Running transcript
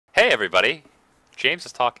Hey everybody, James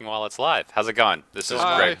is talking while it's live. How's it going? This is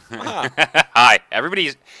Hi. Greg. Hi.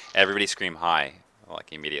 Everybody scream hi,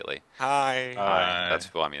 like immediately. Hi. Hi. Hi.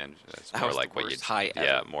 That's well, I mean, it's That more was like the what you worst hi ever.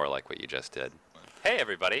 yeah, more like what you just did. Hey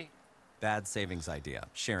everybody. Bad savings idea.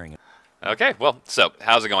 Sharing. Okay, well, so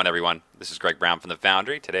how's it going, everyone? This is Greg Brown from the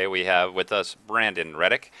Foundry. Today we have with us Brandon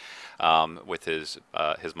Reddick, with his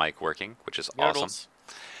mic working, which is awesome. Yodels.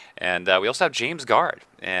 And we also have James Guard,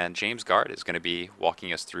 and James Guard is going to be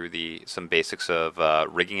walking us through some basics of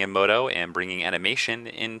rigging in Modo and bringing animation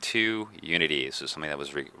into Unity. This is something that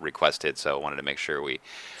was requested, so I wanted to make sure we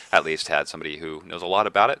at least had somebody who knows a lot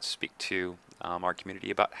about it speak to our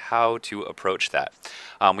community about how to approach that.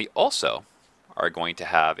 We also are going to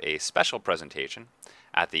have a special presentation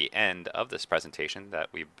at the end of this presentation that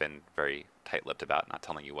we've been very tight-lipped about, not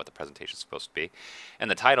telling you what the presentation is supposed to be.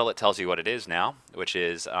 And the title, it tells you what it is now, which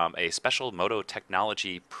is a special Modo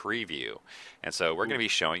technology preview. And so we're going to be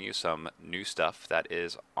showing you some new stuff that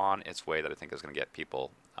is on its way that I think is going to get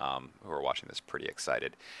people who are watching this pretty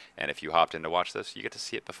excited. And if you hopped in to watch this, you get to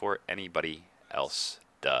see it before anybody else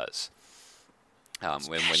does.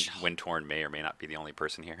 Windtorn may or may not be the only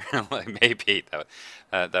person here. Maybe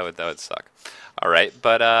that would suck. All right,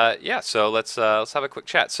 but yeah. So let's have a quick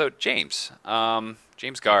chat. So James,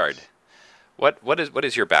 James Guard, what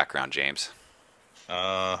is your background, James?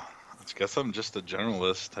 I guess I'm just a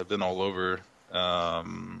generalist. I've been all over.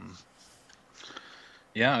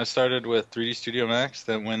 Yeah, I started with 3D Studio Max,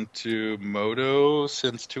 then went to Modo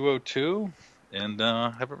since 2002, and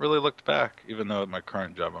haven't really looked back. Even though at my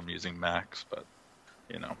current job I'm using Max, but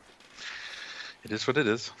you know, it is what it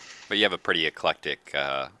is. But you have a pretty eclectic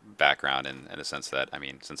background in the sense that, I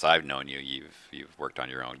mean, since I've known you, you've worked on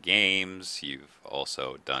your own games. You've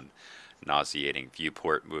also done nauseating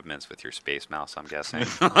viewport movements with your space mouse, I'm guessing.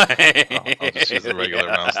 I'll just use a regular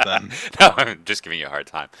mouse then. No, I'm just giving you a hard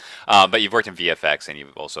time. But you've worked in VFX and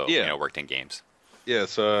you've also worked in games. Yeah,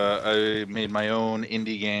 so I made my own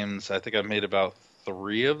indie games. I think I've made about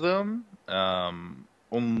 3 of them.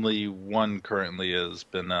 Only one currently has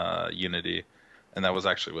been Unity, and that was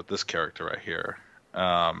actually with this character right here.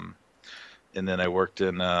 And then I worked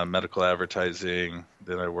in medical advertising,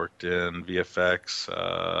 then I worked in VFX,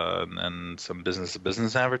 and then some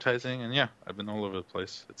business-to-business advertising, and yeah, I've been all over the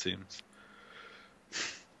place, it seems.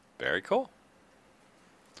 Very cool.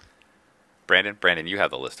 Brandon, you have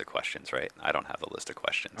the list of questions, right? I don't have the list of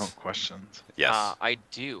questions. Oh, questions. Yes. I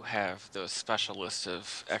do have those special list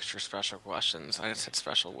of extra special questions. I said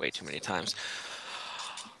special way too many times.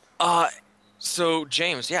 So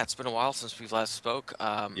James, yeah, it's been a while since we last spoke.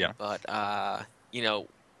 Yeah. But you know,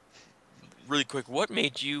 really quick, what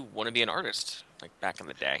made you want to be an artist, like back in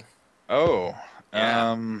the day? Oh,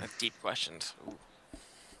 Yeah, that's deep questions. Ooh.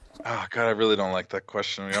 oh God, I really don't like that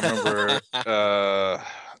question. I remember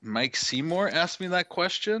Mike Seymour asked me that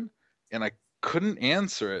question, and I couldn't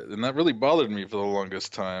answer it, and that really bothered me for the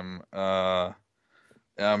longest time. I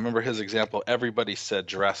remember his example. Everybody said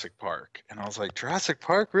Jurassic Park, and I was like, Jurassic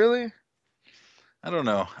Park, really? I don't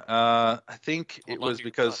know. I think it Hold on was to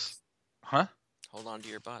your because, butts. huh? Hold on to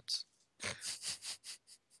your butts.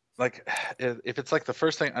 Like, if it's like the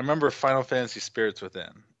first thing, I remember Final Fantasy Spirits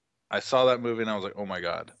Within. I saw that movie, and I was like, oh my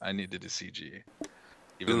God, I need to do CG.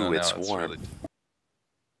 Even though Ooh, now it's warm. really,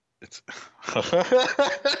 it's.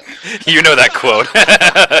 You know that quote.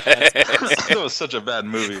 That was such a bad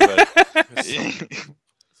movie, but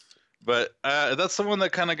that's the one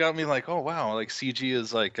that kind of got me like, oh wow, like CG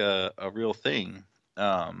is like a real thing.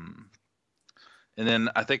 And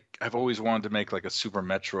then I think I've always wanted to make like a Super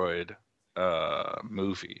Metroid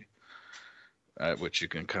movie, which you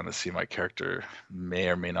can kind of see my character may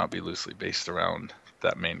or may not be loosely based around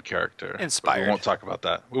that main character. But Inspired. we won't talk about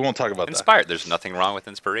that. Inspired. There's nothing wrong with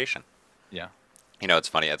inspiration. Yeah. You know, it's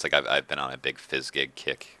funny. It's like I've been on a big Fizzgig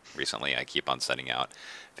kick recently. I keep on sending out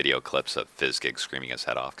video clips of Fizzgig screaming his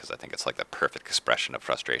head off because I think it's like the perfect expression of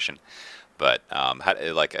frustration. But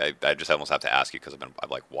I just almost have to ask you because I've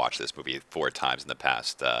like watched this movie 4 times in the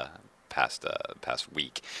past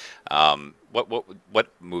week. What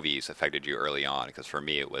movies affected you early on? Because for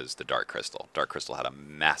me, it was The Dark Crystal. Dark Crystal had a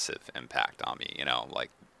massive impact on me. You know, like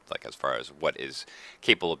as far as what is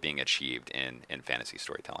capable of being achieved in fantasy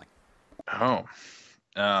storytelling. Oh.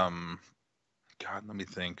 God, let me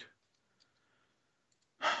think.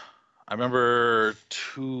 I remember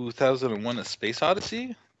 2001: A Space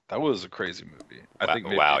Odyssey. That was a crazy movie. I think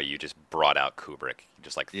maybe, wow, you just brought out Kubrick. You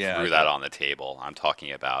just like Yeah, threw I that did. on the table. I'm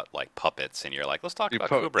talking about like puppets, and you're like, let's talk You about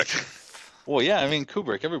pu- Kubrick. Well, yeah, I mean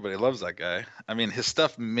Kubrick. Everybody loves that guy. I mean, his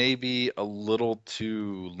stuff may be a little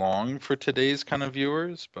too long for today's kind of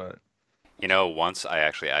viewers, but You know, once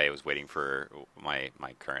I was waiting for my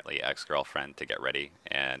currently ex-girlfriend to get ready,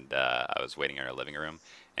 and I was waiting in her living room,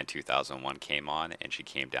 and 2001 came on, and she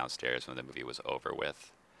came downstairs when the movie was over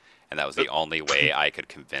with, and that was the only way I could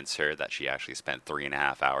convince her that she actually spent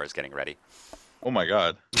 3.5 hours getting ready. Oh my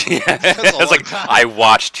God. Yeah, That's a it's long like time. I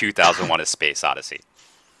watched 2001: A Space Odyssey.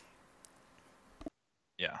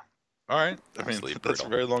 Yeah. All right. I mean, Absolutely that's a brutal.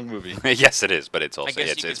 very long movie. Yes, it is, but it's I also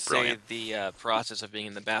guess you could it's say brilliant. the process of being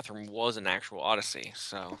in the bathroom was an actual odyssey.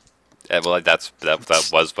 So Well, that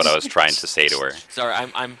was what I was trying to say to her. sorry,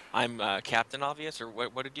 I'm Captain Obvious, or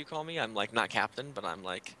what did you call me? I'm like not Captain, but I'm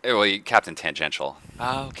like Well, Captain Tangential.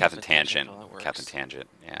 oh Captain Tangent. Tangential, that Captain works. Tangent,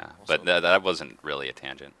 yeah. Also, But that wasn't really a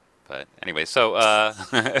tangent. But anyway, so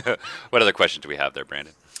what other questions do we have there,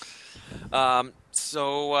 Brandon?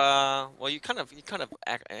 well, you kind of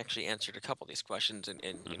actually answered a couple of these questions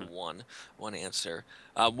in Hmm. one answer.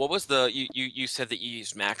 What was you said that you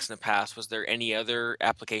used Max in the past? Was there any other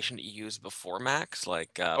application that you used before Max,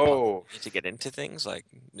 like Oh, to get into things like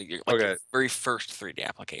your okay. very first 3D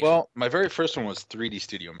application? Well, my very first one was 3D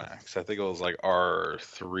Studio Max. I think it was like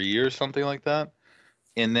R3 or something like that.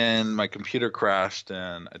 And then my computer crashed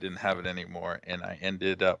and I didn't have it anymore. And I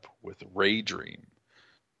ended up with Raydream.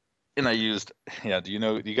 And I used, yeah, do you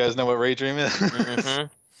guys know what Raydream is? Mm-hmm.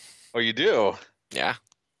 Oh, you do? Yeah.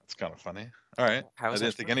 That's kind of funny. All right. How I is that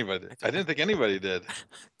didn't think funny? anybody, I didn't think anybody did.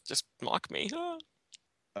 Just mock me.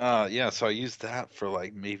 Yeah, so I used that for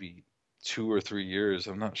like maybe 2 or 3 years.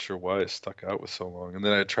 I'm not sure why it stuck out with so long. And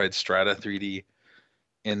then I tried Strata 3D,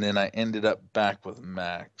 and then I ended up back with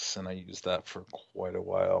Max, and I used that for quite a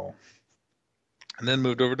while. And then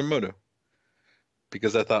moved over to Moto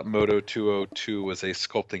because I thought Moto 202 was a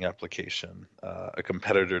sculpting application, a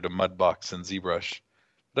competitor to Mudbox and ZBrush.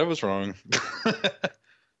 But I was wrong.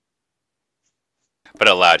 But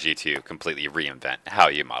it allowed you to completely reinvent how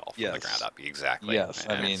you model from the ground Yes. up. Exactly. Yes,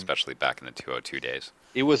 I And mean, especially back in the 202 days.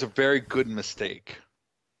 it was a very good mistake.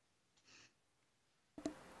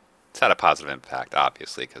 It's had a positive impact,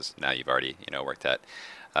 obviously, because now you've already, worked at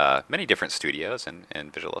many different studios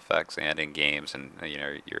and visual effects and in games, and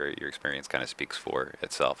your experience kind of speaks for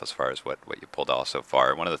itself as far as what you pulled off so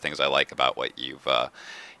far. One of the things I like about what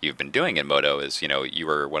you've been doing in Moto is, you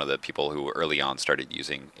were one of the people who early on started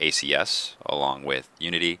using ACS along with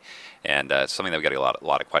Unity, and it's something that we got a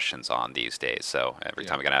lot of questions on these days. So every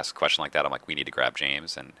Yeah. time I got asked a question like that, I'm like, we need to grab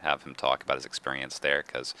James and have him talk about his experience there,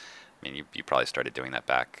 because I mean, you probably started doing that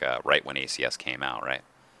back right when ACS came out, right?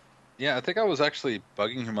 Yeah, I think I was actually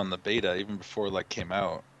bugging him on the beta even before it like came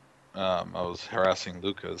out. I was harassing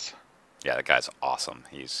Lucas. Yeah, that guy's awesome.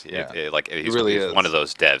 He's Yeah, like he really he's one of is.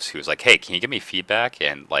 those devs who's like, hey, can you give me feedback?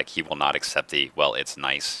 And like he will not accept the well, it's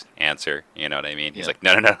nice answer. You know what I mean? He's Yeah, like,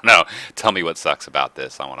 no, no, no, no. Tell me what sucks about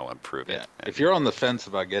this. I want to improve yeah. it. If And you're on the fence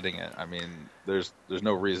about getting it, I mean, there's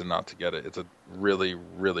no reason not to get it. It's a really,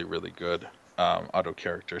 really, really good auto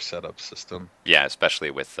character setup system. yeah,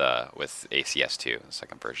 especially with ACS2, the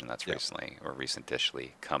second version that's Yeah.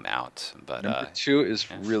 recently come out. But Number two is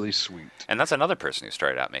yeah. really sweet. And that's another person who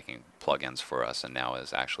started out making plugins for us and now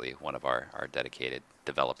is actually one of our dedicated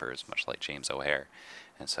developers, much like James O'Hare.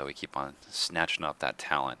 And so we keep on snatching up that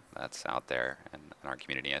talent that's out there in our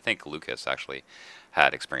community. I think Lucas actually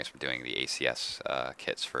had experience from doing the ACS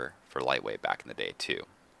kits for Lightweight back in the day, too.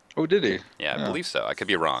 Oh, did he? Yeah, I Yeah. believe so. I could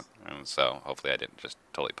be wrong. And so hopefully I didn't just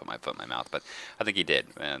totally put my foot in my mouth, but I think he did.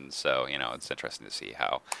 And so, it's interesting to see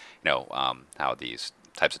how these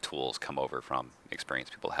types of tools come over from experience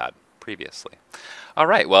people had previously. All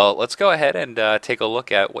right, well, let's go ahead and take a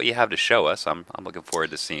look at what you have to show us. I'm looking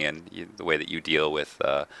forward to seeing the way that you deal with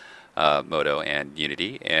Moto and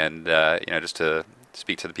Unity, and just to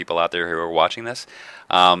speak to the people out there who are watching this.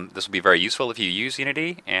 This will be very useful if you use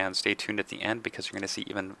Unity, and stay tuned at the end because you're going to see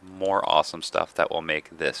even more awesome stuff that will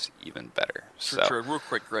make this even better. So, True. Real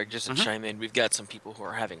quick, Greg, just to Mhm. chime in, we've got some people who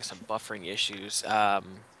are having some buffering issues.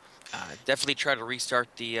 Definitely try to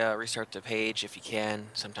restart the page if you can.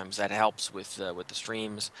 Sometimes that helps with the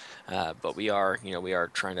streams. But we are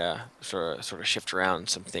trying to sort of shift around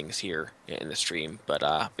some things here in the stream.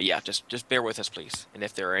 But yeah, just bear with us, please. And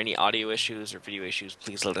if there are any audio issues or video issues,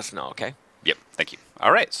 please let us know. Okay. yep, thank you.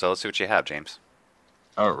 All right, so let's see what you have, James.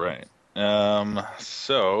 All right.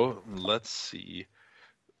 So let's see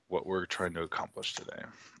what we're trying to accomplish today.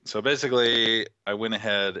 So basically, I went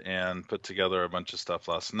ahead and put together a bunch of stuff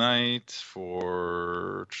last night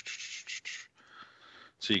for.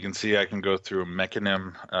 So you can see I can go through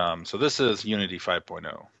Mechanim. So this is Unity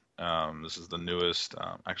 5.0. This is the newest.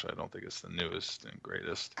 Actually, I don't think it's the newest and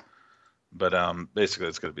greatest. But basically,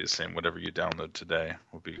 it's going to be the same. Whatever you download today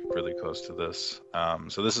will be really close to this.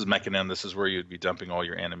 So this is Mechanim. This is where you'd be dumping all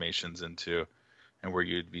your animations into, and where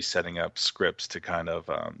you'd be setting up scripts to kind of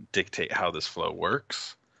dictate how this flow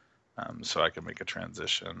works. So I can make a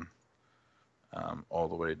transition all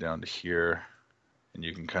the way down to here, and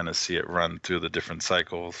you can kind of see it run through the different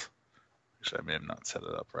cycles. Actually, I may have not set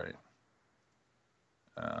it up right.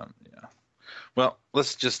 Yeah. Well,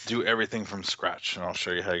 let's just do everything from scratch, and I'll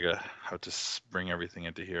show you how to bring everything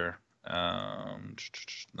into here.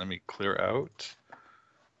 Let me clear out a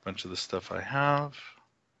bunch of the stuff I have.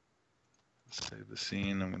 Save the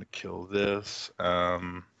scene. I'm going to kill this.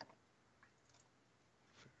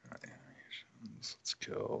 Let's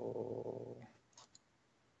kill.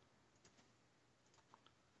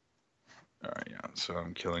 All right, yeah. So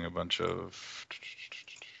I'm killing a bunch of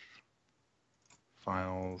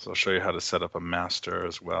files. I'll show you how to set up a master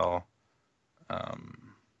as well.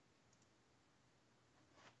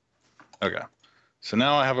 Okay, so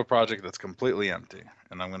now I have a project that's completely empty,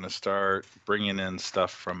 and I'm going to start bringing in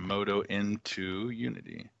stuff from Modo into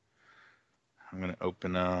Unity. I'm going to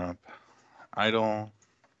open up idle.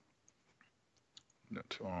 No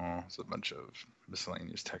tool. It's a bunch of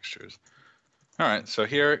miscellaneous textures. All right, so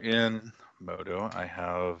here in Modo, I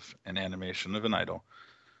have an animation of an idle.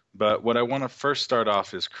 But what I want to first start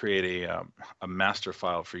off is create a master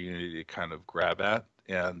file for Unity to kind of grab at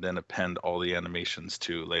and then append all the animations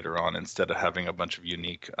to later on instead of having a bunch of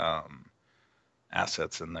unique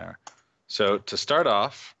assets in there. So to start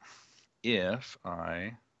off, if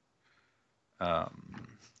I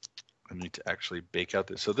need to actually bake out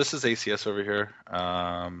this. So this is ACS over here.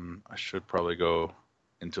 I should probably go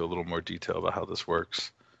into a little more detail about how this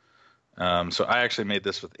works. So I actually made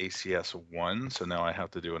this with ACS 1, so now I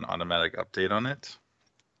have to do an automatic update on it.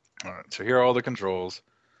 All right, so here are all the controls.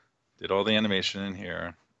 Did all the animation in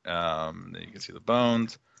here. Then you can see the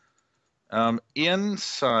bones.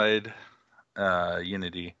 Inside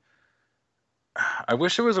Unity, I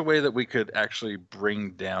wish there was a way that we could actually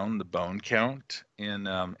bring down the bone count in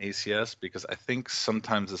ACS, because I think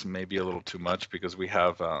sometimes this may be a little too much because we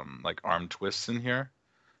have like arm twists in here.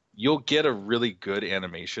 You'll get a really good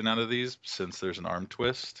animation out of these since there's an arm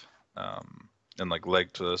twist and like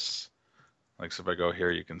leg twists. Like, so if I go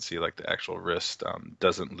here, you can see like the actual wrist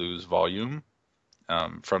doesn't lose volume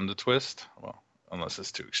from the twist. Well, unless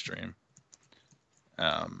it's too extreme.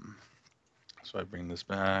 So I bring this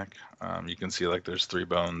back. You can see like there's 3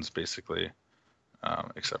 bones basically,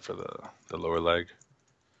 except for the lower leg.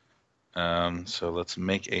 So let's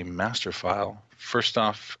make a master file. First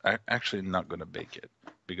off, I'm actually not going to bake it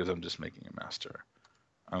because I'm just making a master.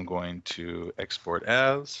 I'm going to export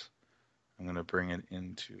as. I'm going to bring it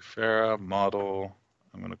into Farah model.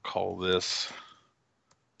 I'm going to call this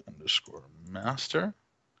underscore master.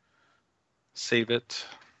 Save it.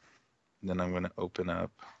 Then I'm going to open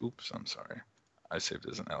up. Oops, I'm sorry. I saved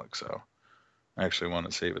it as an LXO. I actually want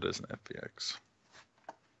to save it as an FBX.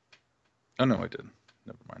 Oh no, I did.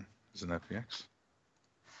 Never mind. It's an FBX.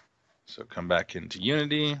 So come back into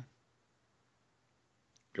Unity.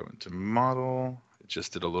 Go into model. It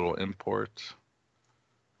just did a little import.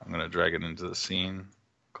 I'm going to drag it into the scene.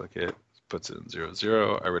 Click it. Puts it in 0,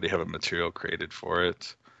 0. I already have a material created for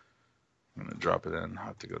it. I'm going to drop it in. I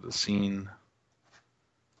have to go to the scene.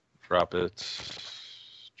 Drop it.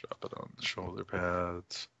 Drop it on the shoulder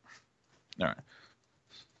pads. All right.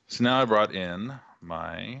 So now I brought in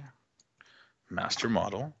my master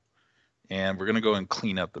model. And we're going to go and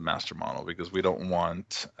clean up the master model because we don't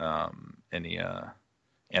want any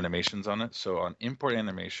animations on it. So on import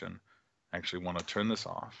animation, I actually want to turn this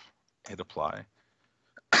off, hit apply.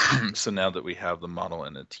 So now that we have the model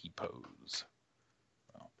in a T-pose,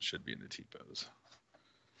 well, it should be in a T-pose.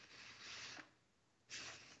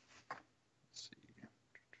 Let's see.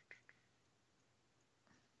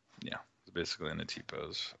 Yeah, it's basically in a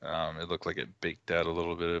T-pose. It looked like it baked out a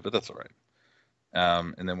little bit, but that's all right.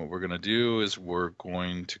 And then what we're going to do is we're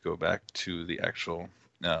going to go back to the actual,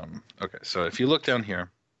 okay, so if you look down here,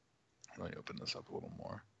 let me open this up a little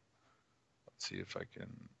more. Let's see if I can,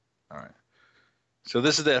 all right. So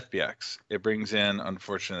this is the FBX. It brings in,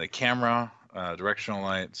 unfortunately, the camera, directional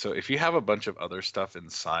light. So if you have a bunch of other stuff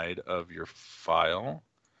inside of your file,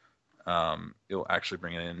 it'll actually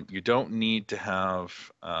bring it in. You don't need to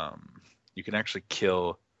have, you can actually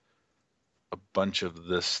kill a bunch of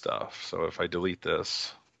this stuff. So if I delete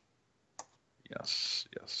this, yes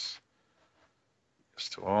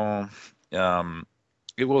to all,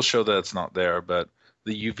 it will show that it's not there, but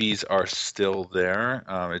the UVs are still there.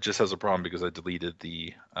 It just has a problem because I deleted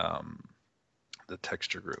the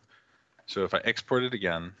texture group. So if I export it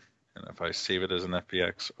again, and if I save it as an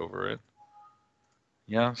FBX over it,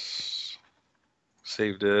 Yes.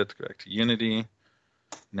 Saved it. Go back to Unity.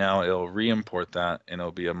 Now it'll re-import that, and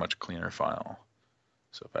it'll be a much cleaner file.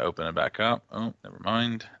 So if I open it back up, oh, never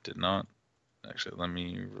mind, did not. Actually, let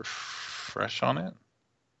me refresh on it.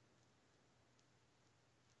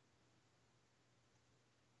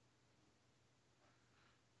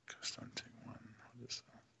 Custom take one. What is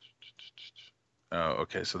that? Oh,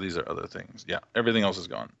 okay. So these are other things. Yeah, everything else is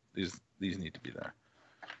gone. These need to be there.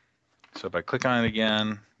 So if I click on it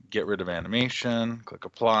again, get rid of animation, click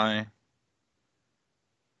apply,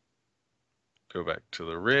 go back to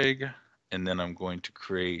the rig, and then I'm going to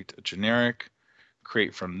create a generic,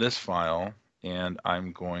 create from this file, and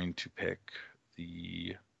I'm going to pick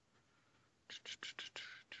the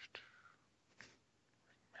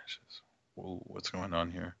meshes. Whoa, what's going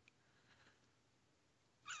on here?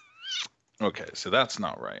 Okay, so that's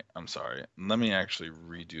not right. I'm sorry. Let me actually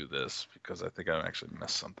redo this because I think I actually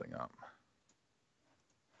messed something up.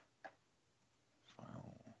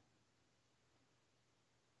 File.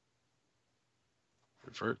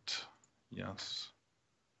 Revert. Yes.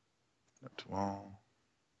 Note to all.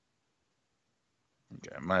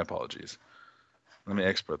 Okay, my apologies. Let me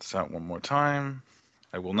export this out one more time.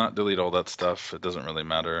 I will not delete all that stuff. It doesn't really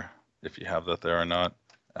matter if you have that there or not.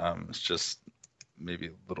 It's just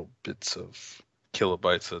maybe little bits of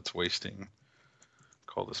kilobytes that's wasting.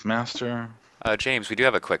 Call this master. James, we do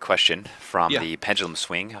have a quick question from Yeah. the Pendulum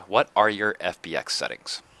Swing. What are your FBX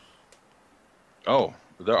settings? Oh,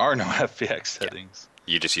 there are no FBX settings.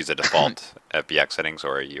 You just use the default FBX settings,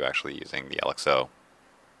 or are you actually using the LXO?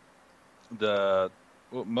 Well,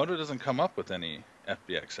 Moto doesn't come up with any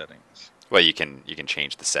FBX settings. Well, you can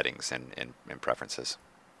change the settings in preferences.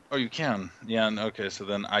 Oh, you can. Yeah. And okay. So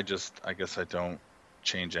then I guess I don't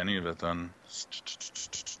change any of it then.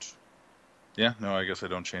 Yeah. No, I guess I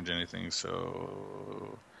don't change anything.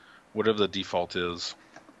 So whatever the default is,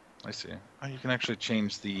 I see. Oh, you can actually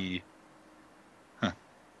change the. Huh.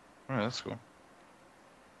 All right. That's cool.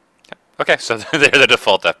 Okay, so they're the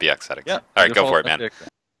default FBX settings. Yeah. All right, go for it, man. FBX.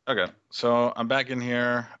 Okay. So I'm back in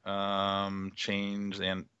here. Change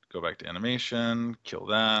and go back to animation. Kill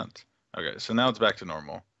that. Okay. So now it's back to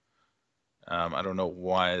normal. I don't know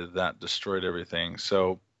why that destroyed everything.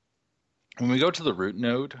 So when we go to the root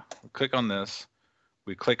node, we click on this,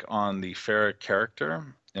 we click on the Pharah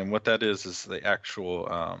character, and what that is the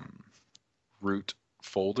actual root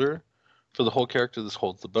folder for the whole character. This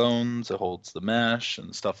holds the bones, it holds the mesh,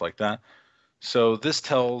 and stuff like that. So this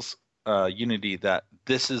tells Unity that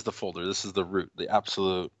this is the folder, this is the root, the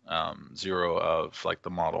absolute zero of like the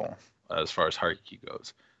model as far as hierarchy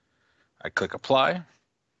goes. I click apply.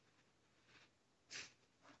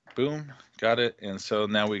 Boom, got it. And so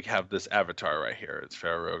now we have this avatar right here. It's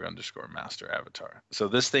Pharah_Rogue_master avatar. So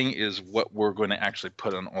this thing is what we're going to actually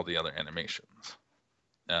put on all the other animations.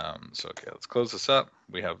 So okay, let's close this up.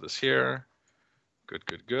 We have this here. Good,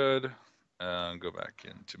 good, good. Go back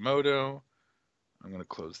into Modo. I'm going to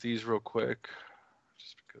close these real quick,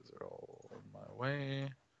 just because they're all in my way.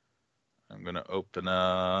 I'm going to open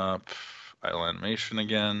up idle animation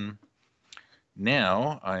again.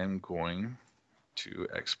 Now I'm going to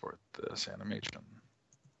export this animation.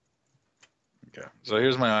 Okay, so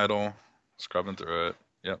here's my idle, scrubbing through it.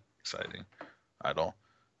 Yep, exciting. Idle.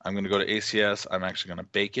 I'm going to go to ACS. I'm actually going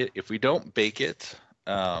to bake it. If we don't bake it,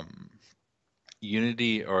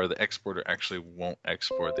 Unity or the exporter actually won't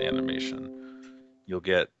export the animation. You'll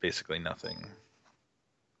get basically nothing.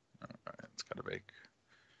 All right, it's got to bake.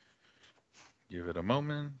 Give it a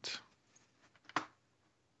moment.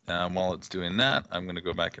 While it's doing that, I'm going to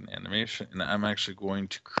go back in animation, and I'm actually going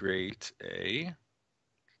to create a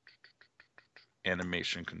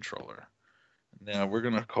animation controller. Now we're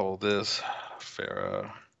going to call this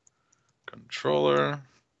Pharah controller.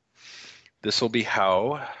 This will be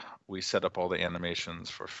how we set up all the animations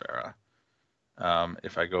for Pharah.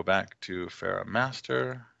 If I go back to Pharah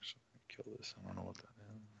master, kill this. I don't know what that is.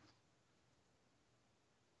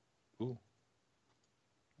 Ooh.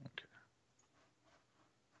 Okay.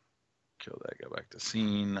 Kill that. Go back to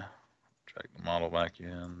scene. Drag the model back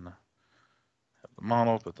in. Have the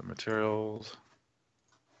model. Put the materials.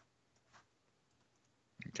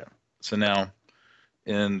 Okay. So now,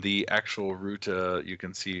 in the actual root, you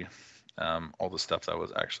can see all the stuff that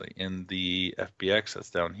was actually in the FBX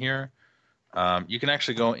that's down here. You can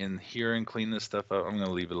actually go in here and clean this stuff up. I'm going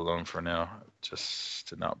to leave it alone for now, just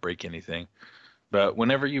to not break anything. But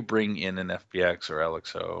whenever you bring in an FBX or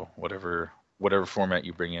LXO, whatever format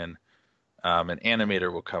you bring in, an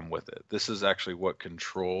animator will come with it. This is actually what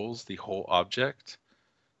controls the whole object.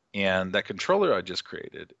 And that controller I just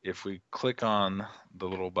created, if we click on the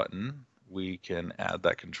little button, we can add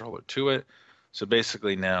that controller to it. So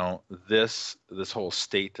basically now this whole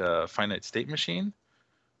state finite state machine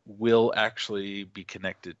will actually be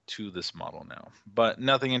connected to this model now. But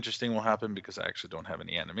nothing interesting will happen because I actually don't have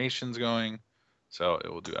any animations going. So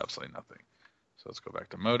it will do absolutely nothing. So let's go back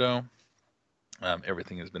to Modo.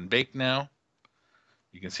 Everything has been baked now.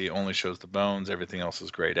 You can see it only shows the bones. Everything else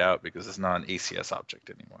is grayed out because it's not an ACS object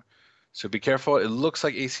anymore. So be careful. It looks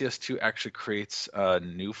like ACS2 actually creates a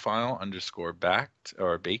new file underscore backed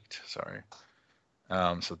or baked. Sorry.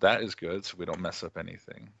 So that is good. So we don't mess up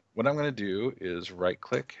anything. What I'm going to do is right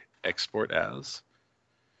click, export as.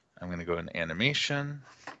 I'm going to go in animation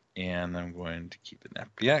and I'm going to keep it in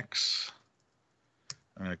FBX.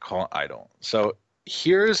 I'm going to call it idle. So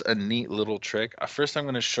here's a neat little trick. First, I'm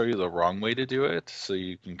going to show you the wrong way to do it so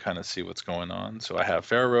you can kind of see what's going on. So I have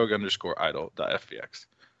pharaohrogue underscore idle.fbx.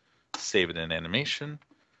 Save it in animation.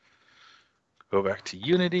 Go back to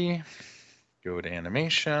Unity. Go to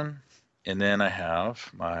animation. And then I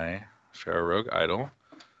have my pharaohrogue idle.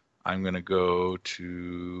 I'm going to go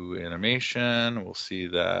to animation. We'll see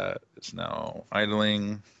that it's now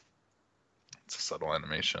idling. It's a subtle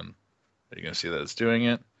animation. You're going to see that it's doing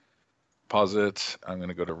it. Pause it. I'm going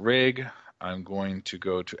to go to rig. I'm going to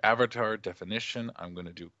go to avatar definition. I'm going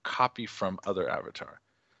to do copy from other avatar.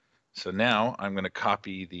 So now I'm going to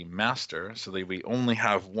copy the master so that we only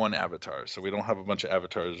have one avatar. So we don't have a bunch of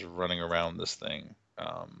avatars running around this thing.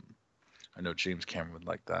 I know James Cameron would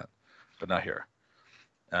like that, but not here.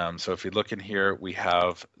 So if you look in here, we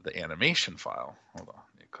have the animation file. Hold on,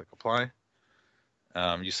 you click apply.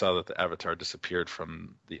 You saw that the avatar disappeared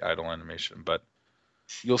from the idle animation, but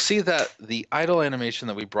you'll see that the idle animation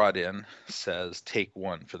that we brought in says take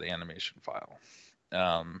one for the animation file.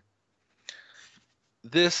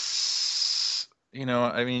 This,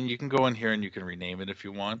 I mean, you can go in here and you can rename it if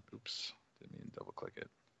you want. Oops, didn't mean to double click it.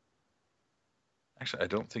 Actually, I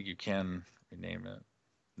don't think you can rename it.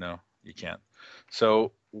 No, you can't.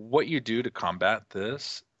 So what you do to combat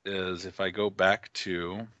this is if I go back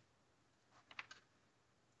to,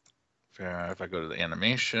 if I go to the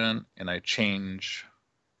animation and I change,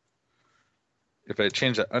 if I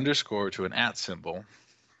change that underscore to an @ symbol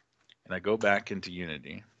and I go back into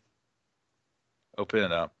Unity, open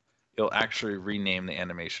it up, it'll actually rename the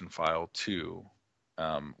animation file to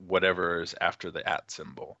whatever is after the @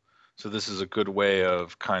 symbol. So this is a good way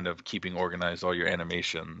of kind of keeping organized all your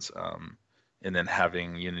animations and then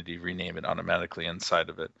having Unity rename it automatically inside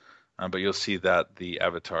of it. But you'll see that the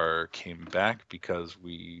avatar came back because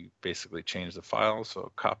we basically changed the file.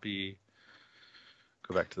 So copy,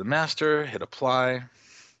 go back to the master, hit apply.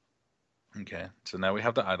 Okay, so now we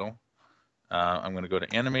have the idle. I'm going to go to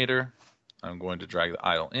animator. I'm going to drag the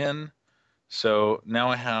idle in. So now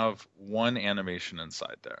I have one animation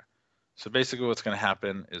inside there. So basically what's going to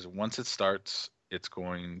happen is once it starts, it's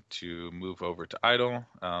going to move over to idle.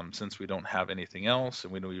 Since we don't have anything else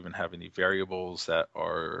and we don't even have any variables that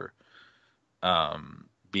are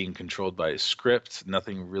being controlled by a script,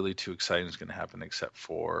 nothing really too exciting is going to happen except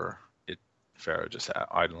for it, Pharaoh just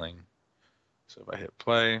idling. So if I hit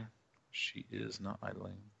play, she is not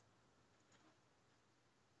idling.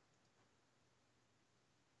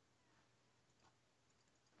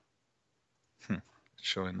 It's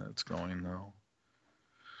showing that it's going though.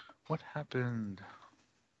 What happened?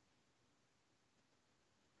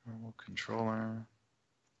 Normal controller.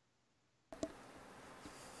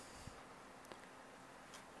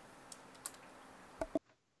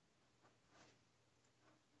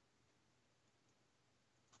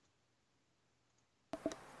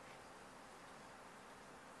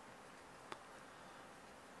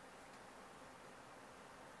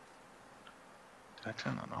 Did I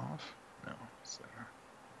turn that off? No, it's there.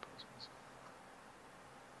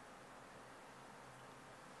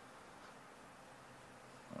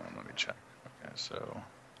 Let me check. Okay, so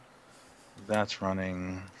that's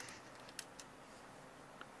running.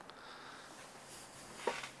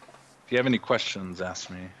 If you have any questions, ask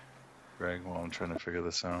me, Greg, while I'm trying to figure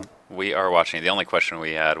this out. We are watching. The only question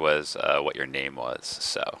we had was what your name was,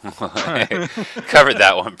 so covered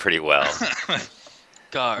that one pretty well.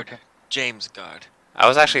 Guard. Okay. James Guard. I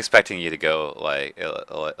was actually expecting you to go like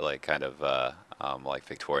kind of like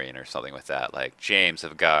Victorian or something with that, like James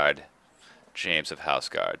of Guard, James of House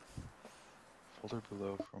Guard. Folder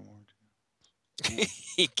below for more.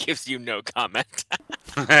 He gives you no comment.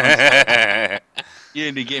 Yeah,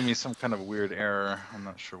 he gave me some kind of weird error. I'm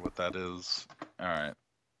not sure what that is. All right.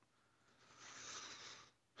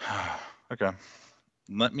 Okay.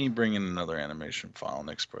 Let me bring in another animation file and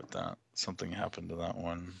export that. Something happened to that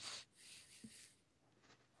one.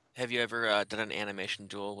 Have you ever done an animation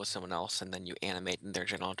duel with someone else and then you animate in their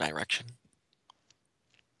general direction?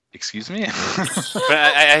 Excuse me? But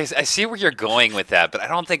I see where you're going with that, but I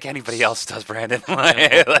don't think anybody else does, Brandon. No,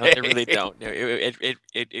 Like, no, they really don't. No,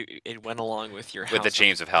 it went along with your with the house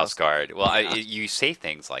James of House Guard. Well, yeah. you say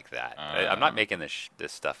things like that. I'm not making this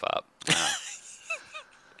stuff up.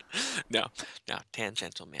 No, no,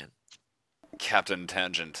 tangential man. Captain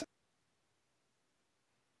Tangent.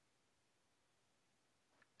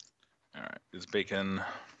 All right, is bacon.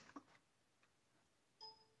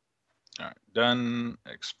 All right, done.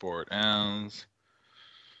 Export as.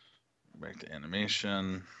 Back to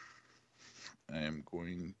animation. I am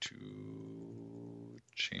going to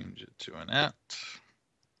change it to an at.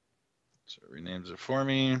 So it renames it for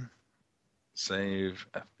me. Save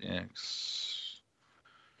FBX.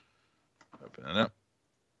 Open it up.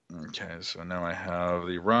 Okay, so now I have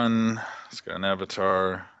the run. It's got an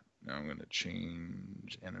avatar. Now I'm going to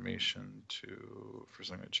change animation to,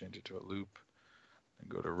 first I'm going to change it to a loop and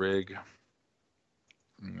go to rig.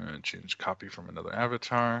 I'm going to change copy from another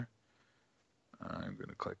avatar. I'm going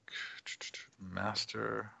to click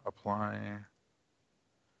master, apply.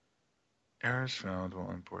 Errors found while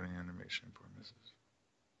importing animation. Import misses.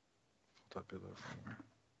 Full below firmware.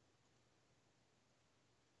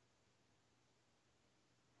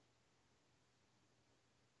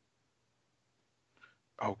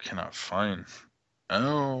 Oh, cannot find.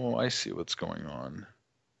 Oh, I see what's going on.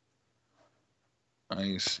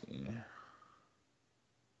 I see.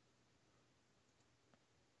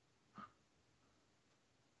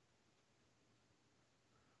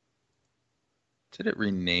 Did it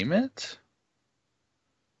rename it?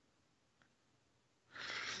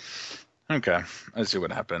 Okay, I see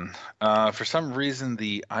what happened. For some reason,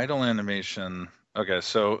 the idle animation. Okay,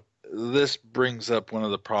 so this brings up one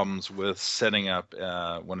of the problems with setting up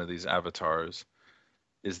one of these avatars,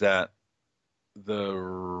 is that the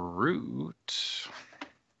root.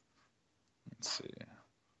 Let's see.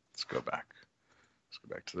 Let's go back. Let's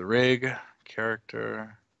go back to the rig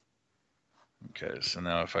character. Okay, so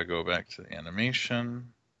now if I go back to the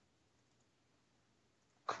animation,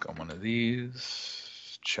 click on one of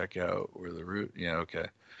these, check out where the root. Yeah, okay.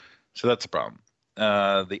 So that's a problem.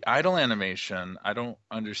 The idle animation, I don't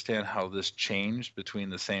understand how this changed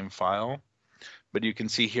between the same file, but you can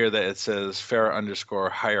see here that it says Farah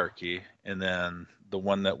underscore hierarchy, and then the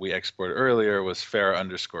one that we exported earlier was Farah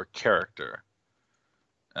underscore character.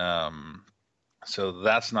 So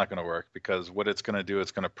that's not going to work, because what it's going to do,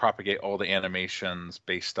 it's going to propagate all the animations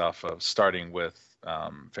based off of starting with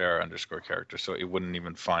Farah underscore character, so it wouldn't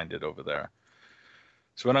even find it over there.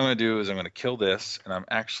 So what I'm going to do is I'm going to kill this, and I'm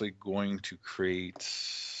actually going to create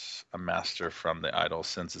a master from the idle,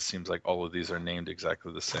 since it seems like all of these are named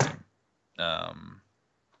exactly the same.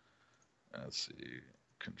 Let's see,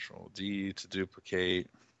 Control D to duplicate.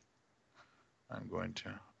 I'm going to,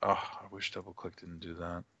 oh, I wish double click didn't do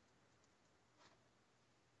that.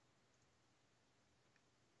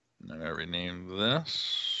 I'm going to rename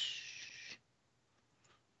this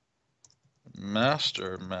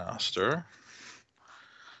master,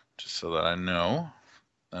 just so that I know.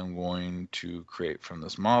 I'm going to create from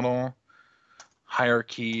this model,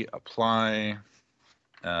 hierarchy, apply.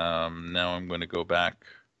 Now I'm going to go back.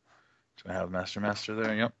 Do I have master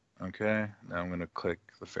there? Yep. Okay. Now I'm going to click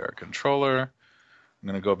the Farah controller. I'm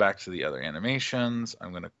going to go back to the other animations.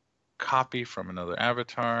 I'm going to copy from another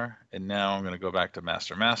avatar. And now I'm going to go back to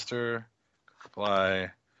master, click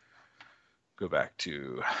apply, go back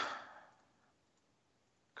to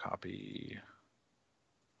copy,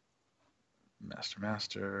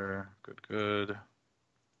 master, good.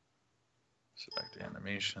 So back to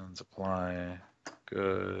animations, apply,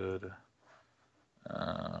 good.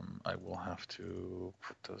 I will have to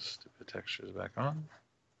put those stupid textures back on.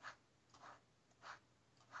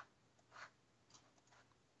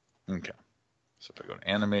 Okay, so if I go to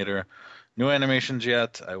animator, no animations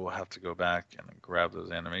yet, I will have to go back and grab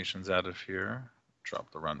those animations out of here, drop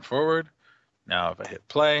the run forward. Now if I hit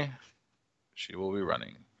play, she will be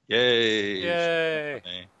running. Yay! Yay!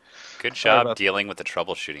 Good job dealing with the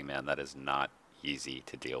troubleshooting, man. That is not easy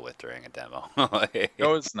to deal with during a demo.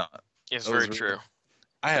 No, it's not. It's very true.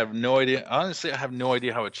 I have no idea. Honestly, I have no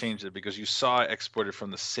idea how it changed it, because you saw I exported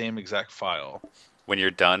from the same exact file. When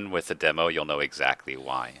you're done with the demo, you'll know exactly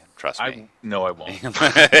why. Trust me. No, I won't.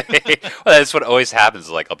 Well, that's what always happens.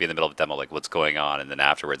 Like, I'll be in the middle of a demo, like, what's going on? And then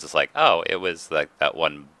afterwards, it's like, oh, it was like that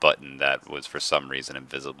one button that was for some reason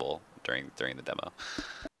invisible during the demo.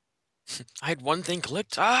 I had one thing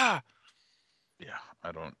clicked. Ah. Yeah,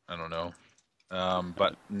 I don't know.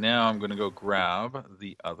 But now I'm going to go grab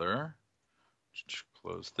the other.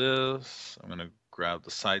 Close this. I'm going to grab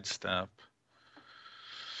the sidestep.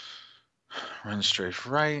 Run strafe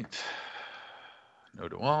right. No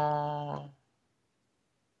to all.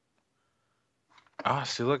 Ah,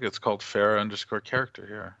 see, look, it's called Farah_character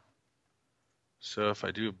here. So if I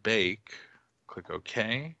do bake, click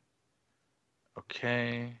OK.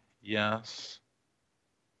 OK, yes.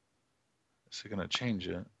 Is it going to change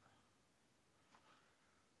it?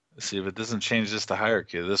 Let's see, if it doesn't change this to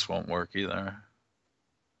hierarchy, this won't work either.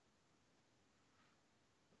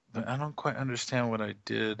 But I don't quite understand what I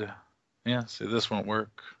did. Yeah, see, this won't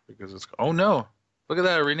work because it's. Oh no! Look at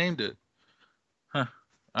that, I renamed it. Huh.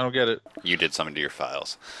 I don't get it. You did something to your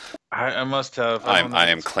files. I must have. I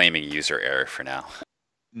am claiming user error for now.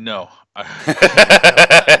 No.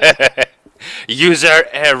 User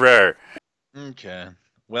error! Okay.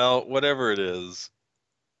 Well, whatever it is,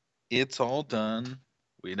 it's all done.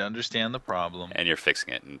 We'd understand the problem. And you're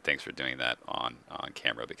fixing it, and thanks for doing that on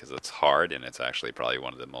camera, because it's hard, and it's actually probably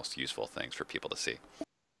one of the most useful things for people to see.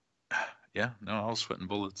 Yeah, no, I was sweating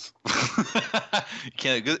bullets.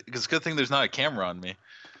 Can't, it's a good thing there's not a camera on me.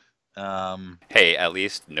 Hey, at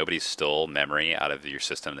least nobody stole memory out of your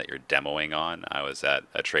system that you're demoing on. I was at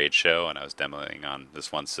a trade show and I was demoing on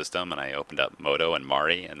this one system, and I opened up Moto and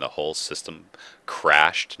Mari, and the whole system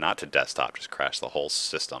crashed, not to desktop, just crashed the whole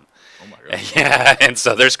system. Oh my God. Yeah, and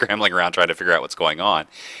so they're scrambling around trying to figure out what's going on.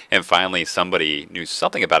 And finally somebody knew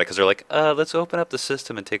something about it, because they're like, let's open up the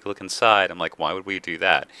system and take a look inside. I'm like, why would we do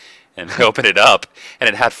that? And they opened it up, and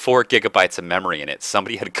it had 4 gigabytes of memory in it.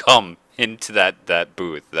 Somebody had come into that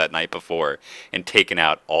booth that night before and taken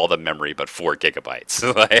out all the memory but 4 gigabytes.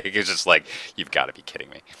 Like, it's just like, you've got to be kidding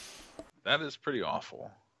me. That is pretty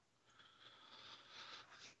awful.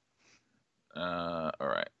 All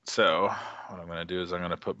right, so what I'm going to do is I'm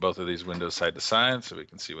going to put both of these windows side to side so we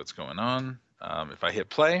can see what's going on. If I hit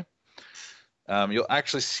play, you'll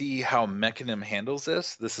actually see how Mechanim handles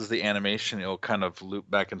this. This is the animation. It'll kind of loop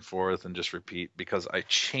back and forth and just repeat, because I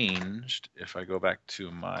changed. If I go back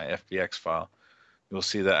to my FBX file, you'll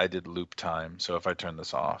see that I did loop time. So if I turn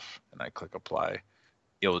this off and I click apply,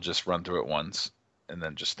 it'll just run through it once and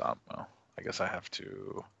then just stop. Well, I guess I have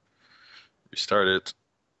to restart it.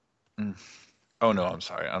 Oh no, I'm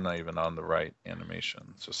sorry. I'm not even on the right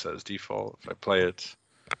animation. So it says default. If I play it,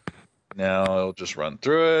 now it'll just run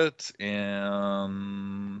through it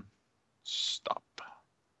and stop.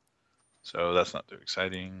 So that's not too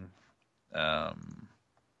exciting. Let's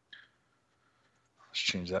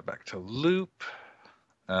change that back to loop.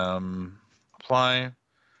 Apply.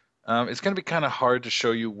 It's going to be kind of hard to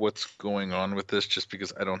show you what's going on with this, just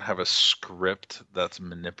because I don't have a script that's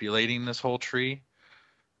manipulating this whole tree.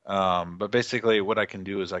 But basically what I can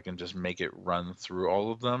do is I can just make it run through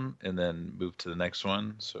all of them and then move to the next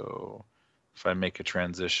one. So if I make a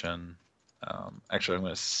transition, actually I'm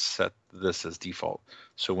going to set this as default.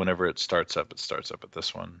 So whenever it starts up at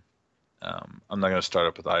this one. I'm not going to start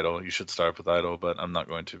up with idle. You should start up with idle, but I'm not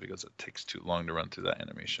going to, because it takes too long to run through that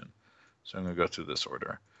animation. So I'm going to go through this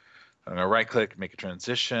order. I'm going to right click, make a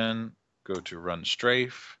transition, go to run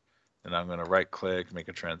strafe. Then I'm going to right click, make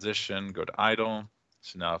a transition, go to idle.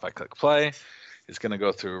 So now if I click play, it's going to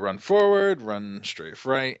go through run forward, run strafe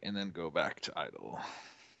right, and then go back to idle.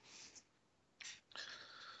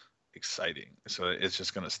 Exciting. So it's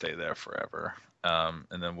just going to stay there forever.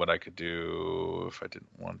 And then what I could do, if I didn't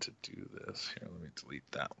want to do this, here, let me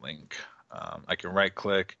delete that link. I can right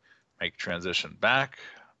click, make transition back,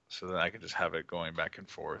 so then I can just have it going back and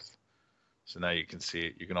forth. So now you can see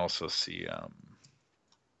it. You can also see, oh,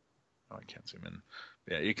 I can't zoom in.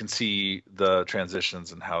 Yeah, you can see the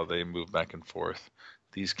transitions and how they move back and forth.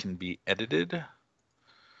 These can be edited.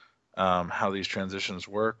 How these transitions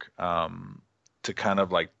work, to kind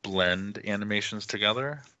of like blend animations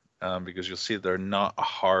together, because you'll see they're not a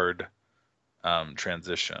hard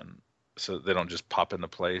transition, so they don't just pop into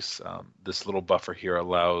place. This little buffer here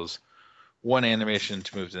allows one animation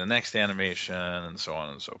to move to the next animation, and so on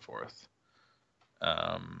and so forth.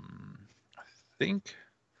 I think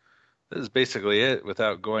this is basically it.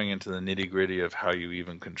 Without going into the nitty-gritty of how you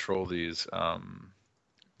even control these,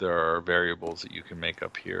 there are variables that you can make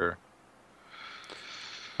up here.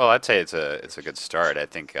 Well, I'd say it's a good start. I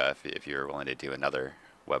think if you're willing to do another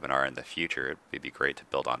webinar in the future, it'd be great to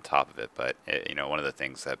build on top of it. But one of the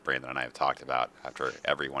things that Brandon and I have talked about after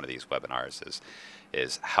every one of these webinars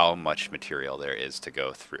is how much material there is to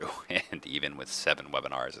go through, and even with 7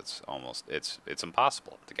 webinars, it's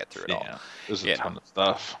impossible to get through it all. Yeah, there's a ton of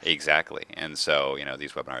stuff. Exactly, and so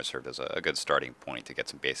these webinars served as a good starting point to get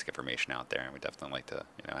some basic information out there, and we definitely like to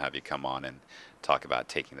have you come on and talk about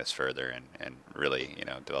taking this further and really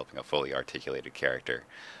developing a fully articulated character.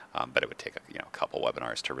 But it would take a couple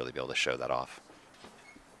webinars to really be able to show that off.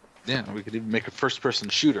 Yeah, we could even make a first-person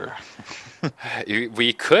shooter.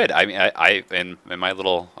 We could. I mean, I in my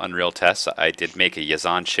little Unreal tests, I did make a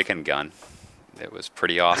Yazan chicken gun. It was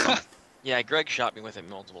pretty awesome. Yeah, Greg shot me with it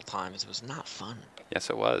multiple times. It was not fun.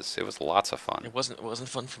 Yes, it was. It was lots of fun. It wasn't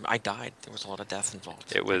fun for me. I died. There was a lot of death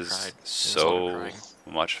involved. It was I cried. so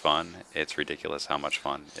much fun. It's ridiculous how much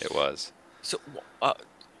fun it was. So,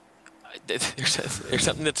 there's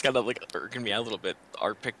something that's kind of like irking me out a little bit.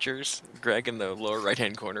 Our pictures, Greg, in the lower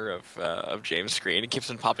right-hand corner of James' screen, it keeps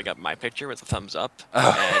on popping up my picture with a thumbs up, and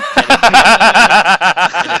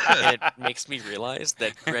it makes me realize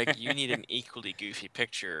that, Greg, you need an equally goofy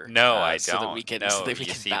picture. No, I don't. So that we can, so that we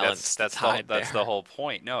can balance that's the tide that's there. the whole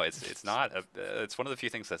point. No, it's not. It's one of the few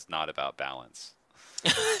things that's not about balance.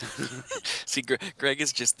 See, Greg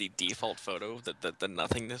is just the default photo, the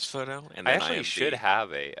nothingness photo, and I then actually am should the,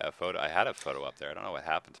 have a photo. I had a photo up there. I don't know what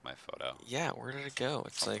happened to my photo. Yeah, where did it go?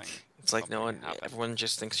 It's Something- like no one, something happened. everyone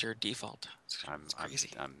just thinks you're default. It's I'm crazy.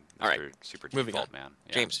 I'm All right, Mr. Super moving default on. man.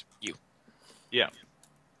 Yeah. James, you. Yeah.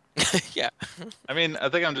 Yeah. I mean, I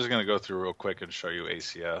think I'm just going to go through real quick and show you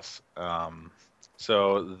ACS.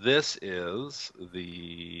 So this is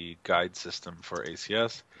the guide system for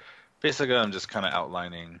ACS. Basically, I'm just kind of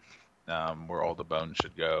outlining where all the bones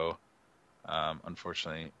should go.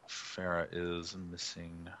 Unfortunately, Farah is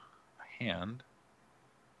missing a hand.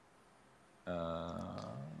 How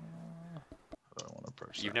do I want to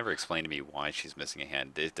approach that? You've never explained to me why she's missing a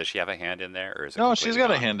hand. Does she have a hand in there, or is it? No, she's completely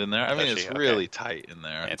got a gone? hand in there. I mean, Does it's she? Okay. really tight in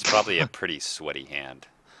there. It's probably a pretty sweaty hand.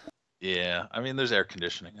 Yeah, I mean, there's air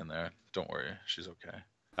conditioning in there. Don't worry, she's okay.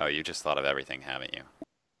 Oh, you just thought of everything, haven't you?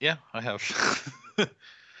 Yeah, I have.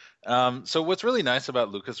 So what's really nice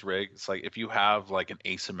about Lucas Rig is like if you have like an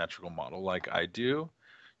asymmetrical model like I do,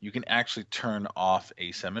 you can actually turn off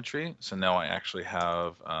asymmetry. So now I actually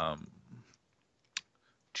have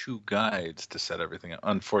two guides to set everything up.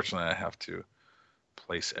 Unfortunately, I have to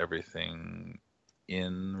place everything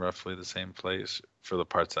in roughly the same place for the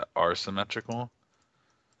parts that are symmetrical.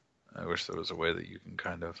 I wish there was a way that you can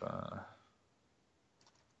kind of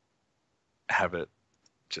have it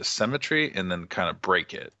just symmetry and then kind of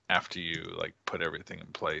break it after you like put everything in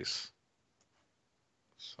place.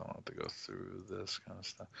 So I'll have to go through this kind of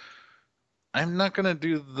stuff. I'm not gonna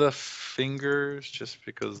do the fingers just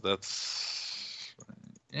because that's,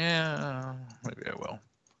 yeah, maybe I will.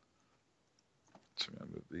 So I'm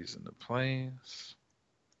gonna move these into place.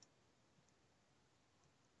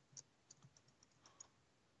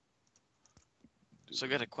 So I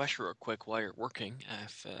got a question real quick while you're working.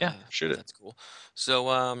 If, Yeah, shoot it. That's cool. So,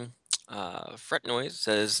 Fret Noise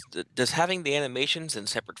says, does having the animations in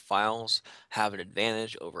separate files have an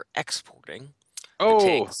advantage over exporting the Oh,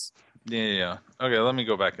 takes? yeah. Okay, let me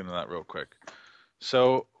go back into that real quick.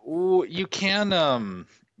 So you can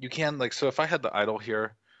like, so if I had the idle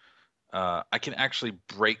here, I can actually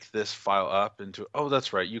break this file up into, oh,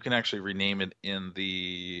 that's right. You can actually rename it in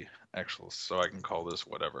the actual, so I can call this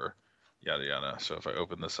whatever, yada, yada. So if I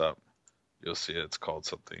open this up, you'll see it's called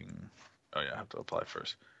something. Oh yeah, I have to apply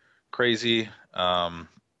first. Crazy. And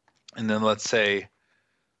then let's say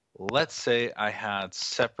I had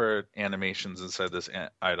separate animations inside this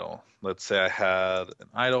idle. Let's say I had an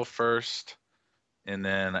idle first, and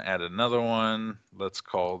then I added another one. Let's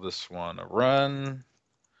call this one a run.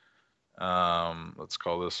 Let's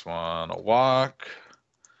call this one a walk.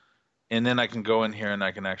 And then I can go in here and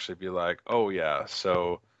I can actually be like, oh yeah,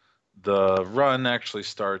 so the run actually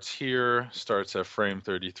starts here, starts at frame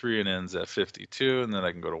 33 and ends at 52. And then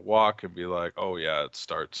I can go to walk and be like, oh yeah, it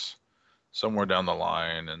starts somewhere down the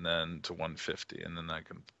line and then to 150. And then I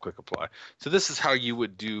can click apply. So this is how you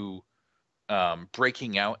would do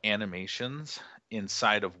breaking out animations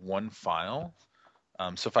inside of one file.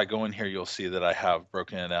 So if I go in here, you'll see that I have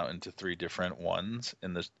broken it out into 3 different ones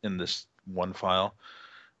in this one file.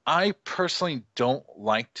 I personally don't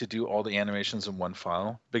like to do all the animations in one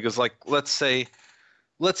file because, like, let's say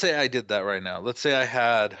I did that right now. Let's say I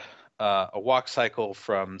had a walk cycle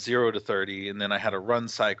from 0 to 30, and then I had a run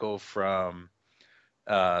cycle from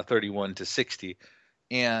 31 to 60.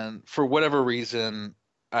 And for whatever reason,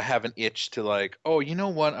 I have an itch to like, oh, you know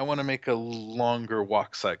what? I want to make a longer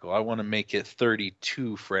walk cycle. I want to make it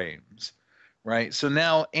 32 frames, right? So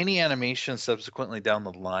now any animation subsequently down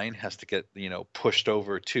the line has to get, pushed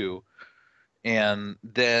over too. And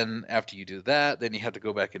then after you do that, then you have to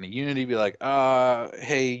go back into Unity, be like,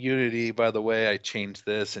 hey, Unity, by the way, I changed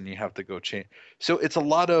this, and you have to go change. So it's a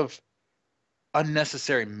lot of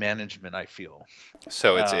unnecessary management, I feel.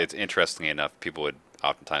 So it's interesting enough, people would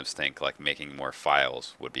oftentimes think like making more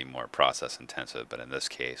files would be more process intensive, but in this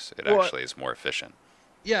case, it actually is more efficient.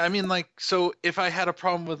 Yeah, I mean, like, so if I had a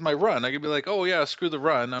problem with my run, I could be like, oh yeah, screw the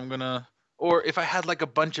run, or if I had like a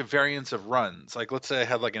bunch of variants of runs, like let's say I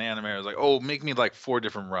had like an animator, I was like, oh, make me like 4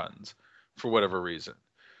 different runs for whatever reason.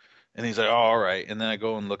 And he's like, oh, all right. And then I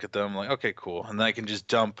go and look at them, I'm like, okay, cool. And then I can just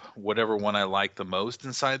dump whatever one I like the most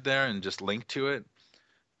inside there and just link to it.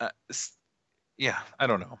 S- yeah, I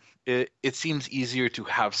don't know. It seems easier to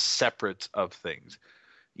have separate of things.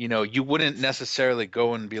 You wouldn't necessarily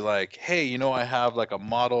go and be like, hey, I have like a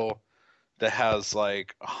model that has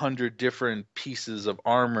like 100 different pieces of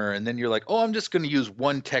armor, and then you're like, oh, I'm just going to use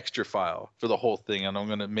one texture file for the whole thing, and I'm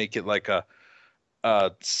going to make it like a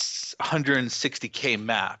 160K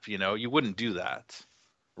map. You wouldn't do that,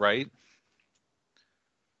 right?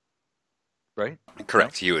 Right? No?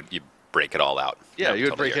 Correct. You break it all out. Yeah, No, you would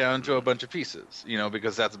totally break it here. out into a bunch of pieces,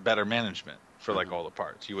 because that's better management for like Mhm. all the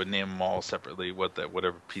parts. You would name them all separately,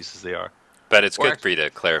 whatever pieces they are. But it's Or good for you to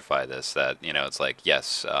clarify this, that, it's like,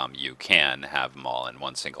 yes, you can have them all in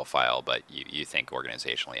one single file, but you think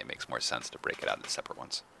organizationally it makes more sense to break it out into separate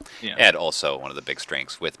ones. yeah, And also, one of the big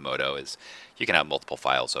strengths with Modo is you can have multiple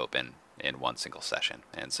files open in one single session,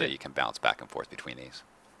 and so Yeah. you can bounce back and forth between these.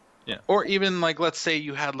 yeah. Or even like, let's say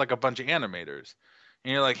you had like a bunch of animators,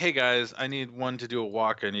 and you're like, hey guys, I need one to do a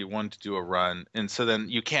walk, I need one to do a run, and so then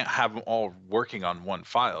you can't have them all working on one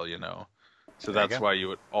file. So There you that's go. why you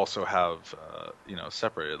would also have,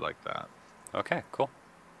 separated like that. Okay, cool.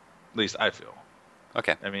 At least I feel.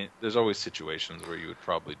 Okay, I mean, there's always situations where you would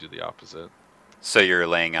probably do the opposite. so you're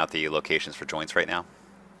laying out the locations for joints right now,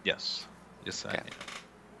 Yes. Yes, I Okay. am.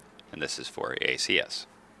 and this is for ACS.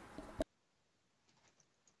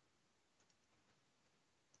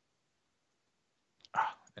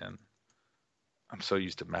 And I'm so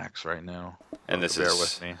used to Max right now. And this Bear is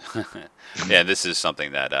with me. yeah, this is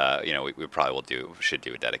something that we probably should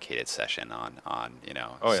do a dedicated session on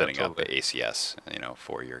Oh, yeah, setting totally. up ACS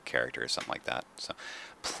for your character or something like that. So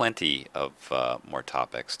plenty of more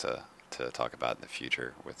topics to talk about in the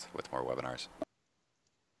future with more webinars.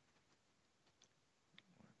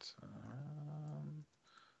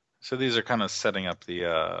 So these are kind of setting up the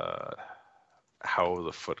how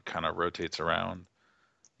the foot kind of rotates around.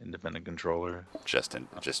 Independent controller. Just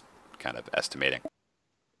kind of estimating.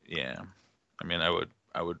 Yeah, I mean, I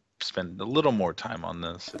would spend a little more time on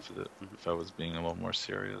this if I was being a little more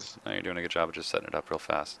serious. No, you're doing a good job of just setting it up real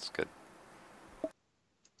fast. It's good.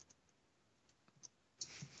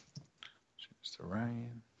 Choose the right.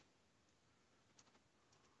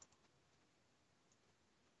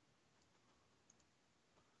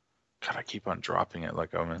 God, I keep on dropping it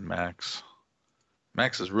like I'm in Max.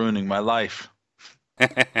 Max is ruining my life. You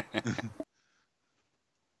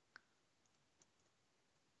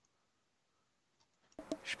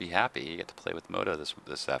should be happy you get to play with Moto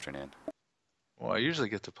this afternoon. Well, I usually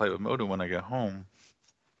get to play with Modo when I get home,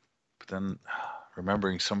 but then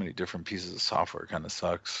remembering so many different pieces of software kind of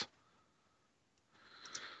sucks.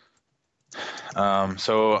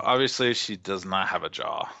 So obviously she does not have a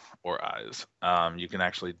jaw or eyes. You can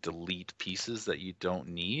actually delete pieces that you don't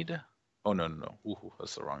need. Oh, no, no, no. Ooh,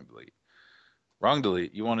 that's the wrong delete. Wrong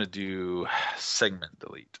delete. You want to do segment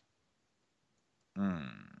delete. Okay,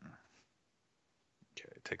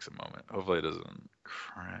 it takes a moment. Hopefully it doesn't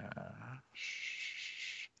crash.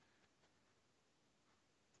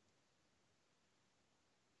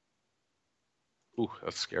 Ooh,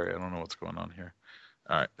 that's scary. I don't know what's going on here.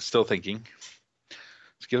 All right, still thinking.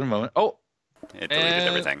 Let's give it a moment. Oh, It deleted and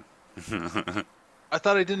everything. I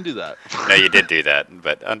thought I didn't do that. No, you did do that,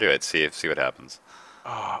 but undo it. See what happens.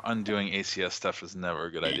 Oh, undoing ACS stuff is never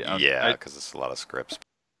a good idea. Yeah, because it's a lot of scripts.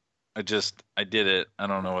 I did it. I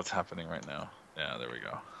don't know what's happening right now. Yeah, there we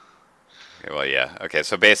go. Okay, well, yeah. Okay,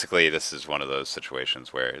 so basically, this is one of those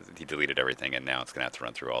situations where he deleted everything, and now it's gonna have to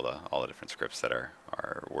run through all the different scripts that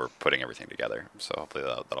we're putting everything together. So hopefully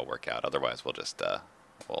that'll work out. Otherwise, we'll just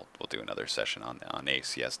we'll do another session on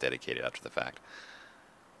ACS dedicated after the fact.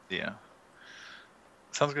 Yeah.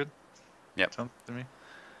 Sounds good. Yep. Sounds good to me.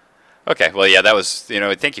 Okay, well, yeah, that was,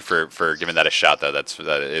 thank you for giving that a shot, though. That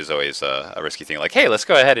is always a risky thing. Like, hey, let's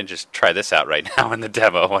go ahead and just try this out right now in the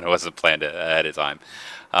demo when it wasn't planned ahead of time.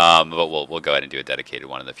 But we'll go ahead and do a dedicated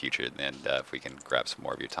one in the future, and if we can grab some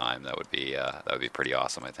more of your time, that would be pretty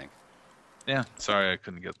awesome, I think. Yeah. Sorry I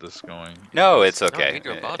couldn't get this going. No, it's No, okay. you need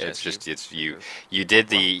to apologize. It's just you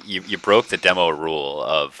did you broke the demo rule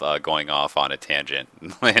of going off on a tangent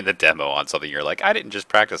in the demo on something. You're like, I didn't just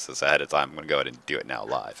practice this ahead of time. I'm going to go ahead and do it now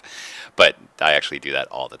live. But I actually do that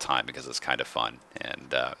all the time because it's kind of fun,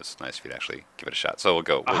 and it's nice of you to actually give it a shot. So we'll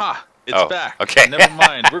go. Aha! It's Oh, back. okay. Never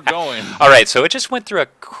mind. We're going. All right, so it just went through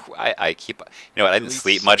I keep, you know what, I didn't Delete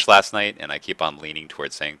sleep much cycle. last night, and I keep on leaning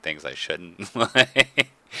towards saying things I shouldn't. All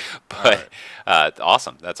But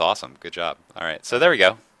awesome. That's awesome. Good job. All right, so there we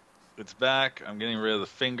right. go. It's back. I'm getting rid of the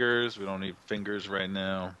fingers. We don't need fingers right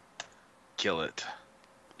now. Kill it.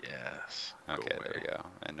 Yes. Go Okay, away. there we go.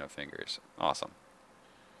 And no fingers. Awesome.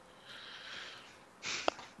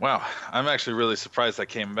 Wow. I'm actually really surprised I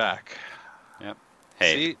came back. Yep.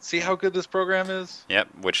 Hey. See how good this program is? Yep.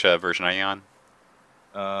 Which version are you on?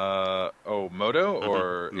 Moto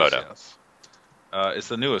or Moto. ACS? It's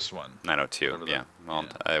the newest one. 902. Whatever Yeah. Well,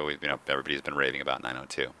 everybody's been raving about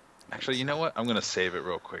 902. Actually, you know what? I'm gonna save it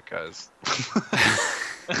real quick, guys.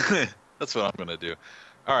 That's what I'm gonna do.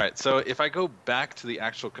 All right. So if I go back to the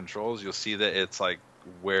actual controls, you'll see that it's like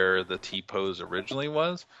where the T-pose originally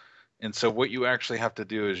was. And so what you actually have to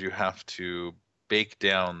do is you have to bake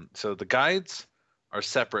down. So the guides are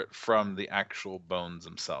separate from the actual bones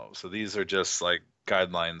themselves. So these are just like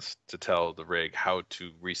guidelines to tell the rig how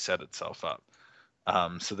to reset itself up.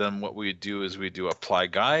 So then what we do is we do apply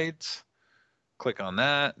guides, click on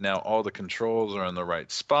that. Now all the controls are in the right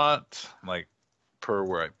spot, like per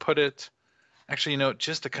where I put it. Actually, you know,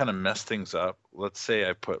 just to kind of mess things up, let's say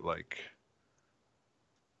I put like,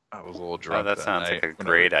 I was a little drunk. Oh, that that sounds night like a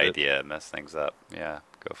whenever I great did. idea. Mess things up. Yeah,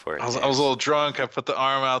 go for it. I was a James. little drunk. I put the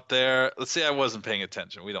arm out there. Let's say I wasn't paying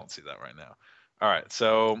attention. We don't see that right now. All right,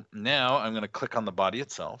 so now I'm going to click on the body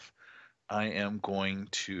itself. I am going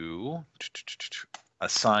to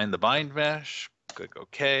assign the bind mesh. Click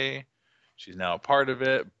OK. She's now a part of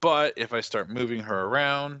it. But if I start moving her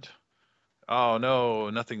around, oh no,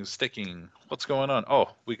 nothing's sticking. What's going on? Oh,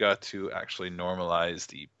 we got to actually normalize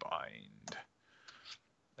the bind.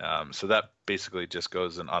 So that basically just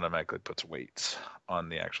goes and automatically puts weights on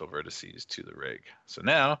the actual vertices to the rig. So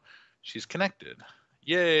now she's connected.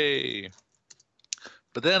 Yay!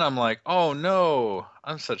 But then I'm like, oh no,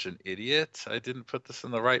 I'm such an idiot. I didn't put this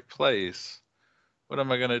in the right place. What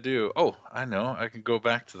am I going to do? Oh, I know. I can go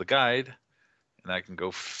back to the guide and I can go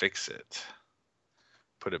fix it.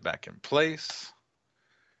 Put it back in place.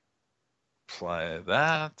 Apply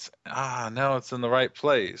that. Ah, now it's in the right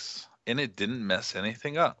place. And it didn't mess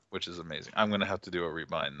anything up, which is amazing. I'm going to have to do a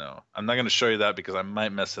rebind though. I'm not going to show you that because I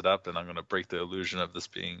might mess it up and I'm going to break the illusion of this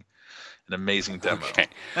being an amazing demo. Okay.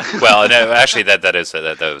 Well, no, actually, that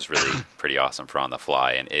was really pretty awesome for on the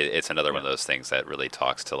fly, and it's another one of those things that really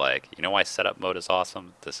talks to, like, you know why setup mode is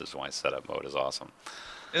awesome? This is why setup mode is awesome.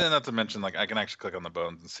 And then not to mention, like, I can actually click on the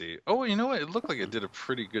bones and see, oh, you know what? It looked like it did a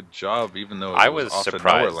pretty good job, even though I it was was off in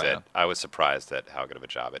surprised nowhere land. I was surprised at how good of a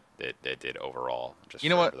job it did overall. Just You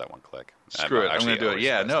know for what? that one click. Screw it. I'm going to do it. always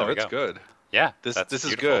Yeah, surprised. no, There we it's go. good. Yeah, This that's is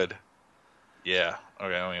beautiful. good. Yeah.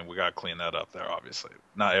 Okay. I mean, we got to clean that up there, obviously.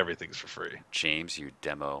 Not everything's for free. James, you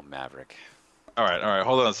demo maverick. All right.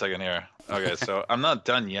 Hold on a second here. Okay, so I'm not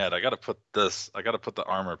done yet. I got to put the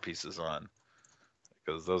armor pieces on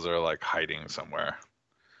because those are like hiding somewhere.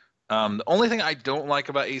 The only thing I don't like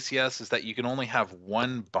about ACS is that you can only have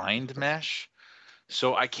one bind mesh.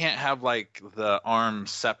 So I can't have like the arm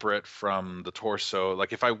separate from the torso,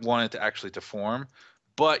 like if I wanted to actually to form,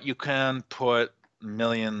 but you can put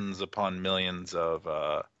millions upon millions of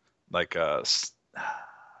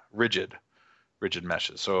rigid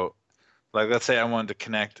meshes. So like let's say I wanted to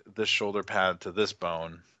connect this shoulder pad to this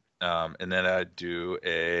bone, and then I'd do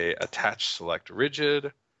a attach select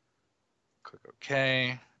rigid, click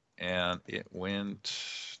OK, and it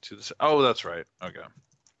went to this. Oh, that's right. Okay.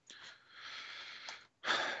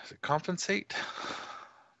 Does it compensate?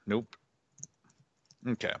 Nope.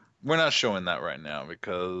 Okay. We're not showing that right now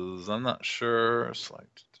because I'm not sure.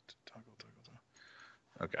 Select.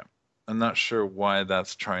 Okay. I'm not sure why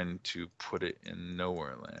that's trying to put it in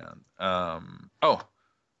nowhere land. Oh.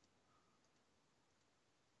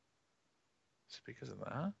 Is it because of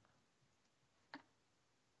that?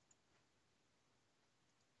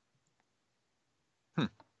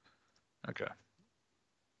 Okay.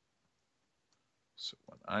 So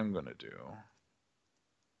what I'm going to do.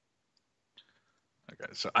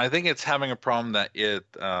 Okay, so I think it's having a problem that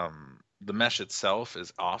the mesh itself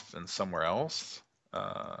is off in somewhere else.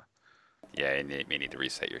 Yeah, and you may need to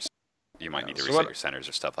reset your. You might need to so reset what- your centers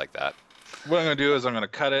or stuff like that. What I'm going to do is I'm going to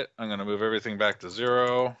cut it. I'm going to move everything back to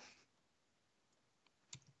 0.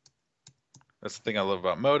 That's the thing I love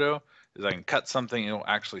about Moto is I can cut something, it'll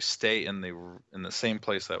actually stay in the same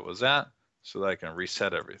place that it was at, so that I can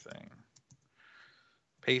reset everything.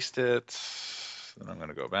 Paste it. Then I'm going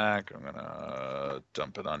to go back. I'm going to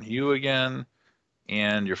dump it on Hue again,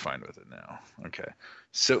 And you're fine with it now. Okay.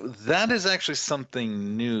 So that is actually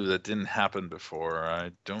something new that didn't happen before.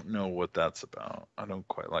 I don't know what that's about. I don't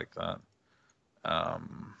quite like that.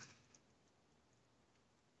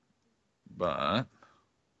 But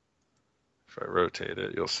if I rotate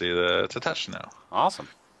it, you'll see that it's attached now. Awesome.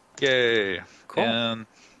 Yay. Cool. And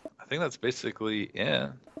I think that's basically it.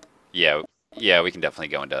 Yeah, we can definitely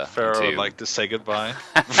go into. Pharaoh would like to say goodbye.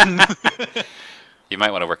 You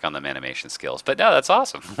might want to work on them animation skills, but no, that's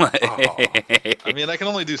awesome. I mean, I can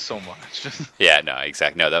only do so much. Yeah, no,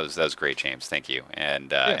 exactly. No, that was great, James. Thank you.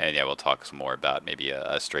 And yeah, we'll talk some more about maybe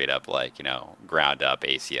a straight up ground up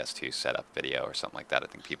ACS2 setup video or something like that. I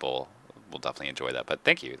think people will definitely enjoy that. But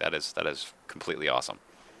thank you. That is completely awesome.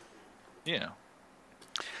 Yeah.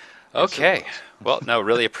 Okay. Well, no,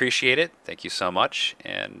 really appreciate it. Thank you so much.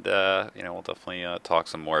 And, we'll definitely talk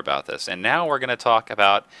some more about this. And now we're going to talk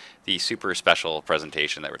about the super special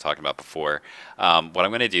presentation that we were talking about before. What I'm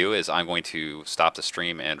going to do is I'm going to stop the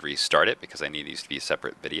stream and restart it because I need these to be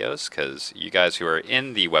separate videos because you guys who are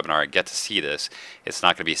in the webinar get to see this. It's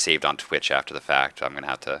not going to be saved on Twitch after the fact. I'm going to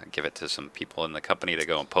have to give it to some people in the company to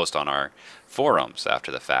go and post on our forums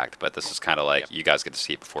after the fact. But this is kind of like you guys get to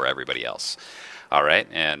see it before everybody else. All right,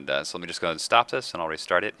 and so let me just go ahead and stop this, and I'll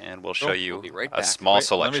restart it, and we'll show you a small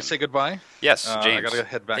selection. Let me say goodbye. Yes, James. I gotta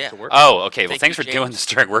head back to work. Oh, okay. Well, thanks you, for doing this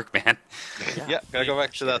during work, man. Yeah, gotta go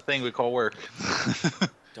back to that thing we call work.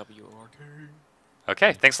 WRK.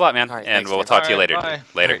 Okay, thanks a lot, man. All right, and thanks, we'll James. talk to you All right, later. bye.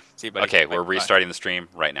 Later. See you, buddy. Okay, Bye. we're restarting the stream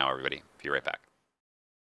right now, everybody. Be right back.